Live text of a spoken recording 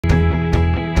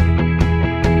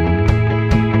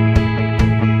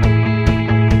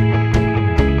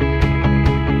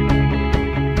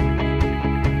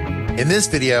In this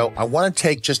video, I want to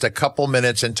take just a couple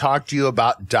minutes and talk to you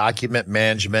about document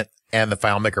management and the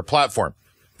FileMaker platform.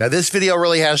 Now, this video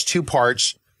really has two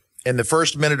parts. In the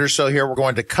first minute or so here, we're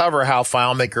going to cover how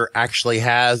FileMaker actually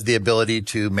has the ability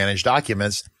to manage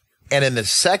documents. And in the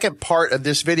second part of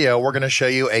this video, we're going to show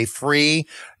you a free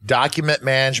document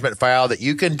management file that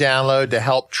you can download to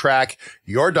help track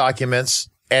your documents.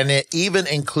 And it even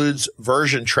includes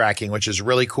version tracking, which is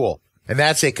really cool. And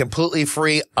that's a completely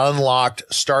free, unlocked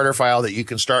starter file that you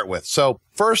can start with. So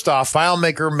first off,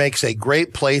 FileMaker makes a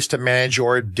great place to manage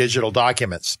your digital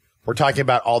documents. We're talking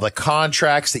about all the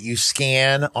contracts that you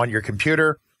scan on your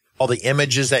computer, all the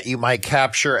images that you might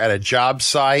capture at a job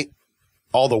site,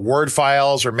 all the Word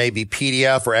files or maybe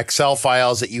PDF or Excel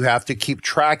files that you have to keep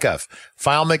track of.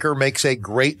 FileMaker makes a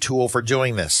great tool for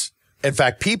doing this. In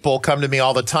fact, people come to me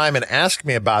all the time and ask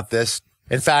me about this.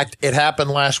 In fact, it happened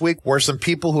last week where some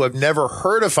people who have never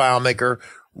heard of FileMaker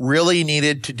really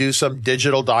needed to do some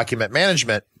digital document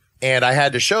management. And I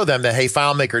had to show them that, hey,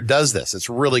 FileMaker does this. It's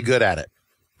really good at it.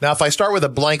 Now, if I start with a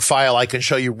blank file, I can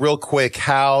show you real quick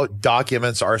how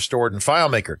documents are stored in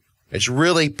FileMaker. It's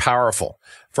really powerful.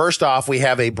 First off, we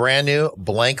have a brand new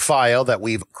blank file that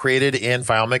we've created in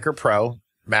FileMaker Pro,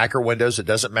 Mac or Windows, it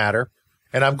doesn't matter.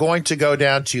 And I'm going to go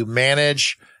down to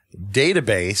Manage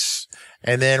Database.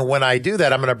 And then when I do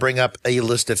that, I'm going to bring up a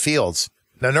list of fields.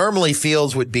 Now, normally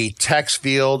fields would be text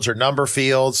fields or number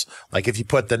fields. Like if you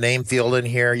put the name field in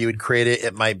here, you would create it.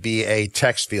 It might be a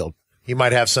text field. You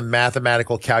might have some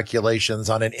mathematical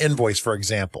calculations on an invoice, for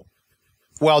example.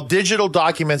 Well, digital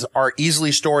documents are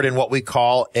easily stored in what we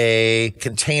call a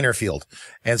container field.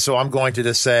 And so I'm going to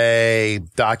just say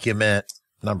document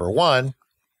number 1.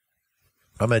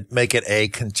 I'm going to make it a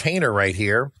container right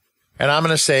here. And I'm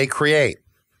going to say create.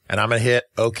 And I'm going to hit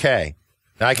OK.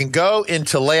 Now I can go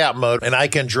into layout mode and I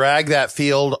can drag that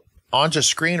field onto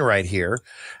screen right here.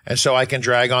 And so I can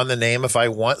drag on the name if I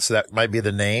want. So that might be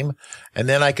the name. And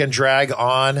then I can drag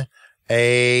on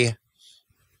a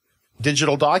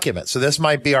digital document. So this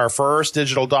might be our first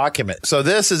digital document. So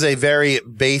this is a very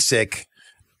basic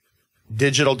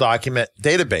digital document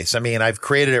database. I mean, I've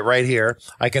created it right here.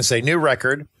 I can say new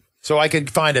record. So I could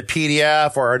find a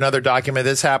PDF or another document.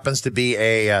 This happens to be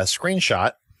a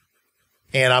screenshot.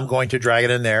 And I'm going to drag it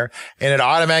in there and it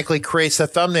automatically creates a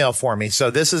thumbnail for me.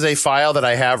 So this is a file that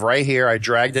I have right here. I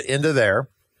dragged it into there.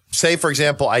 Say, for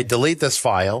example, I delete this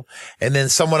file and then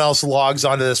someone else logs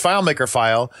onto this FileMaker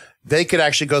file. They could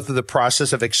actually go through the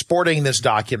process of exporting this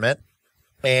document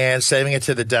and saving it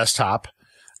to the desktop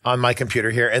on my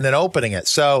computer here and then opening it.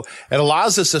 So it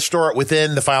allows us to store it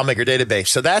within the FileMaker database.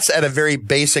 So that's at a very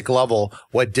basic level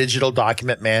what digital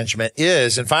document management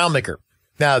is in FileMaker.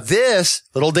 Now, this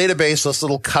little database, this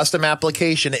little custom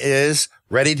application is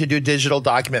ready to do digital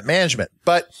document management,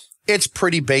 but it's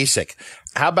pretty basic.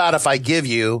 How about if I give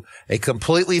you a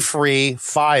completely free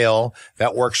file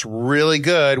that works really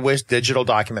good with digital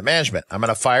document management? I'm going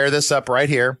to fire this up right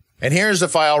here. And here's the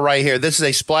file right here. This is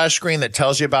a splash screen that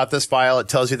tells you about this file. It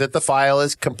tells you that the file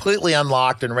is completely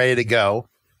unlocked and ready to go.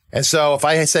 And so if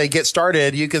I say get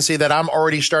started, you can see that I'm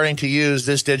already starting to use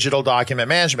this digital document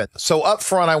management. So up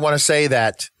front, I want to say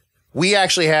that we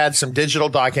actually had some digital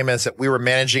documents that we were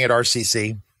managing at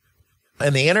RCC,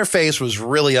 and the interface was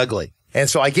really ugly. And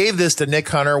so I gave this to Nick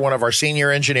Hunter, one of our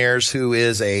senior engineers, who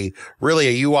is really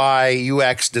a UI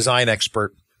UX design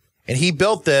expert. And he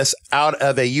built this out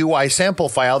of a UI sample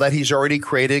file that he's already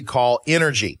created called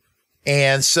Energy.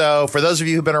 And so for those of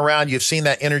you who've been around, you've seen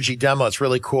that Energy demo. It's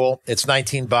really cool. It's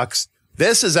 $19.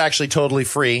 This is actually totally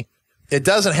free. It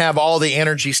doesn't have all the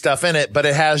Energy stuff in it, but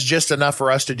it has just enough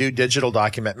for us to do digital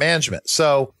document management.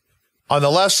 So on the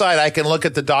left side, I can look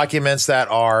at the documents that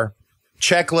are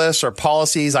checklists or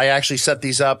policies. I actually set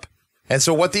these up. And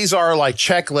so what these are like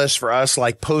checklists for us,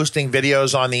 like posting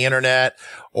videos on the internet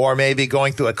or maybe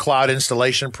going through a cloud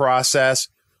installation process.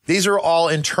 These are all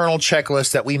internal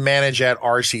checklists that we manage at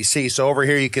RCC. So over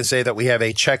here, you can say that we have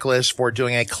a checklist for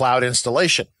doing a cloud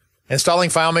installation. Installing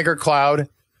FileMaker Cloud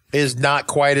is not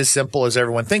quite as simple as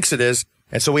everyone thinks it is.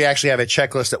 And so we actually have a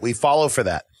checklist that we follow for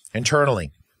that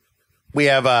internally. We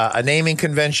have a naming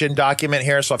convention document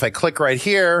here. So if I click right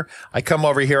here, I come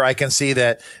over here, I can see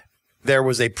that there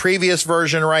was a previous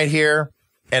version right here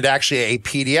and actually a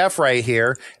PDF right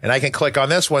here. And I can click on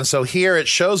this one. So here it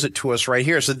shows it to us right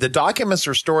here. So the documents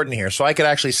are stored in here. So I could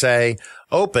actually say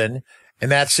open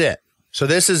and that's it. So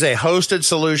this is a hosted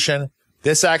solution.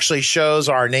 This actually shows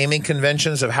our naming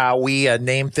conventions of how we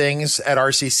name things at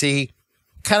RCC,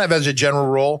 kind of as a general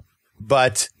rule,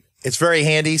 but it's very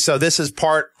handy. So this is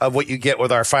part of what you get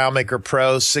with our FileMaker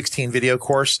Pro 16 video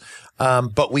course.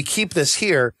 But we keep this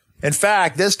here In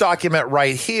fact, this document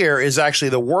right here is actually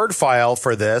the Word file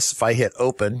for this. If I hit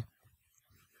open,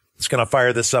 it's going to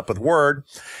fire this up with Word.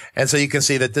 And so you can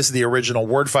see that this is the original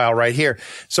Word file right here.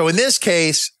 So in this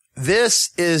case, this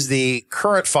is the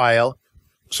current file.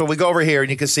 So we go over here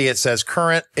and you can see it says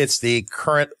current. It's the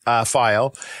current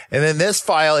file. And then this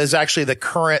file is actually the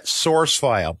current source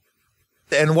file.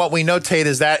 And what we notate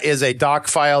is that is a doc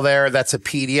file there. That's a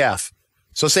PDF.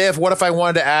 So what if I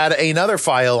wanted to add another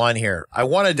file on here? I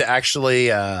wanted to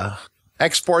actually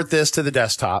export this to the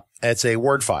desktop. It's a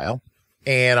Word file.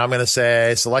 And I'm going to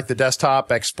say select the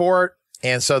desktop, export.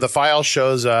 And so the file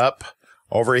shows up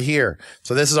over here.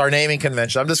 So this is our naming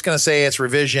convention. I'm just going to say it's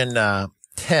revision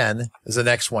 10 is the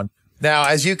next one. Now,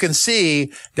 as you can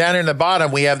see down in the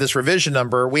bottom, we have this revision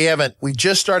number. We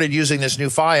just started using this new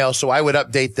file. So I would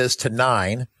update this to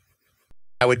 9.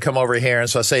 I would come over here. And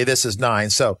so I say this is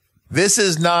 9. So this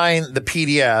is 9, the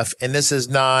PDF, and this is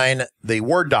 9, the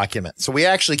Word document. So we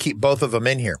actually keep both of them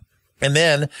in here. And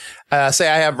then say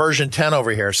I have version 10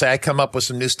 over here. Say I come up with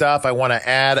some new stuff. I want to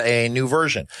add a new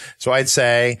version. So I'd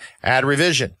say add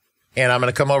revision. And I'm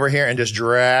going to come over here and just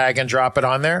drag and drop it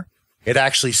on there. It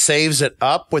actually saves it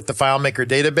up with the FileMaker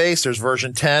database. There's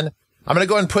version 10. I'm going to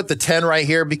go ahead and put the 10 right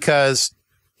here because,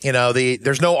 you know,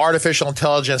 there's no artificial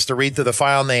intelligence to read through the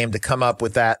file name to come up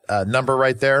with that number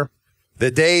right there.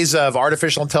 The days of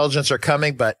artificial intelligence are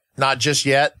coming, but not just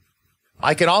yet.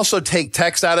 I can also take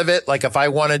text out of it. Like if I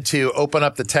wanted to open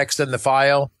up the text in the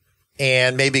file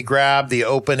and maybe grab the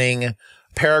opening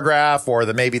paragraph or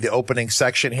maybe the opening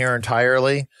section here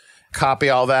entirely, copy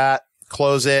all that,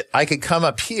 close it. I could come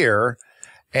up here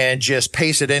and just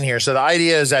paste it in here. So the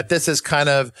idea is that this is kind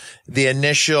of the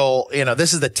initial, you know,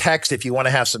 this is the text if you want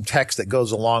to have some text that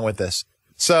goes along with this.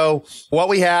 So what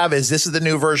we have is this is the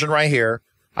new version right here.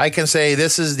 I can say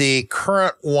this is the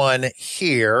current one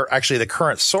here, actually the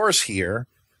current source here.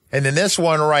 And then this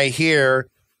one right here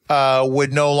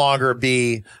would no longer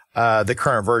be the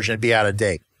current version. It'd be out of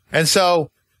date. And so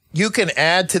you can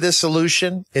add to this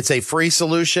solution. It's a free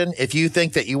solution. If you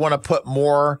think that you want to put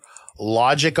more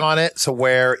logic on it so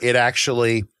where it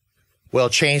actually will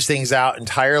change things out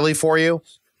entirely for you.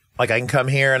 Like I can come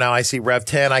here and now I see Rev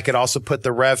 10. I could also put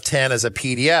the Rev 10 as a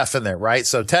PDF in there, right?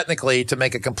 So technically to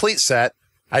make a complete set,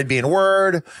 I'd be in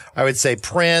Word. I would say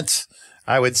print.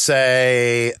 I would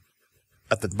say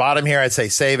at the bottom here, I'd say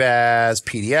save as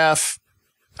PDF.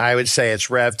 I would say it's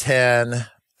Rev 10.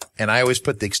 And I always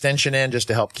put the extension in just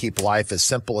to help keep life as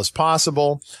simple as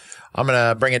possible. I'm going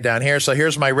to bring it down here. So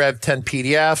here's my Rev 10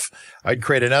 PDF. I'd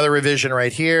create another revision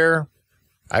right here.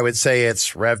 I would say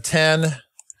it's Rev 10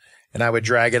 and I would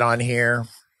drag it on here.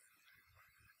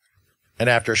 And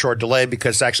after a short delay,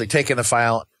 because it's actually taking the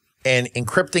file and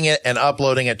encrypting it and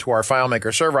uploading it to our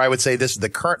FileMaker server, I would say this is the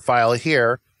current file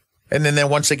here. And then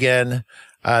once again,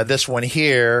 this one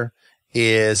here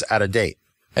is out of date.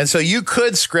 And so you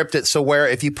could script it so where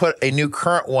if you put a new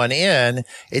current one in,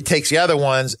 it takes the other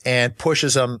ones and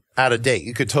pushes them out of date.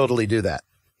 You could totally do that.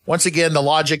 Once again, the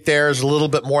logic there is a little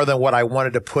bit more than what I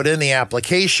wanted to put in the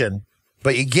application,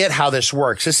 but you get how this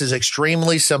works. This is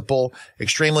extremely simple,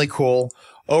 extremely cool.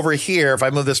 Over here, if I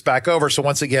move this back over, so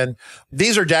once again,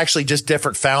 these are actually just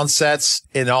different found sets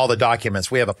in all the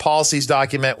documents. We have a policies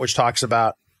document, which talks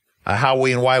about how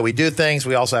we and why we do things.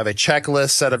 We also have a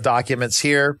checklist set of documents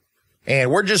here.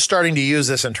 And we're just starting to use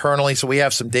this internally. So we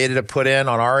have some data to put in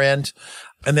on our end.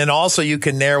 And then also you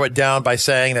can narrow it down by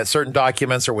saying that certain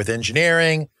documents are with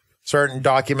engineering. Certain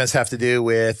documents have to do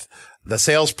with the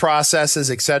sales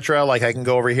processes, etc. Like I can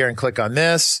go over here and click on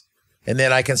this. And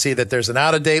then I can see that there's an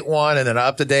out-of-date one and then an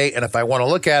up-to-date. And if I want to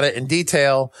look at it in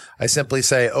detail, I simply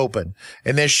say open.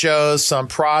 And this shows some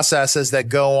processes that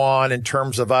go on in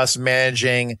terms of us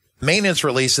managing maintenance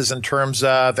releases in terms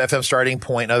of FM starting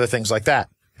point and other things like that.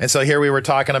 And so here we were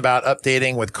talking about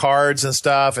updating with cards and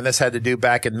stuff. And this had to do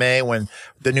back in May when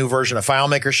the new version of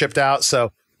FileMaker shipped out.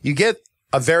 So you get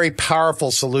a very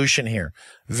powerful solution here.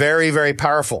 Very, very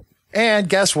powerful. And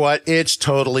guess what? It's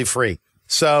totally free.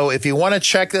 So if you want to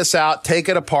check this out, take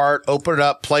it apart, open it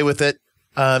up, play with it.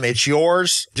 It's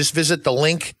yours. Just visit the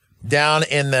link down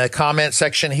in the comment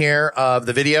section here of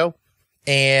the video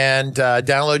and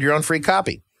download your own free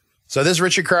copy. So this is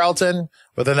Richard Carlton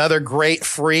with another great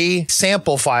free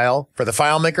sample file for the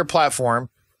FileMaker platform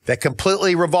that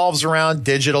completely revolves around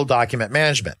digital document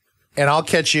management. And I'll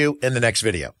catch you in the next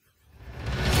video.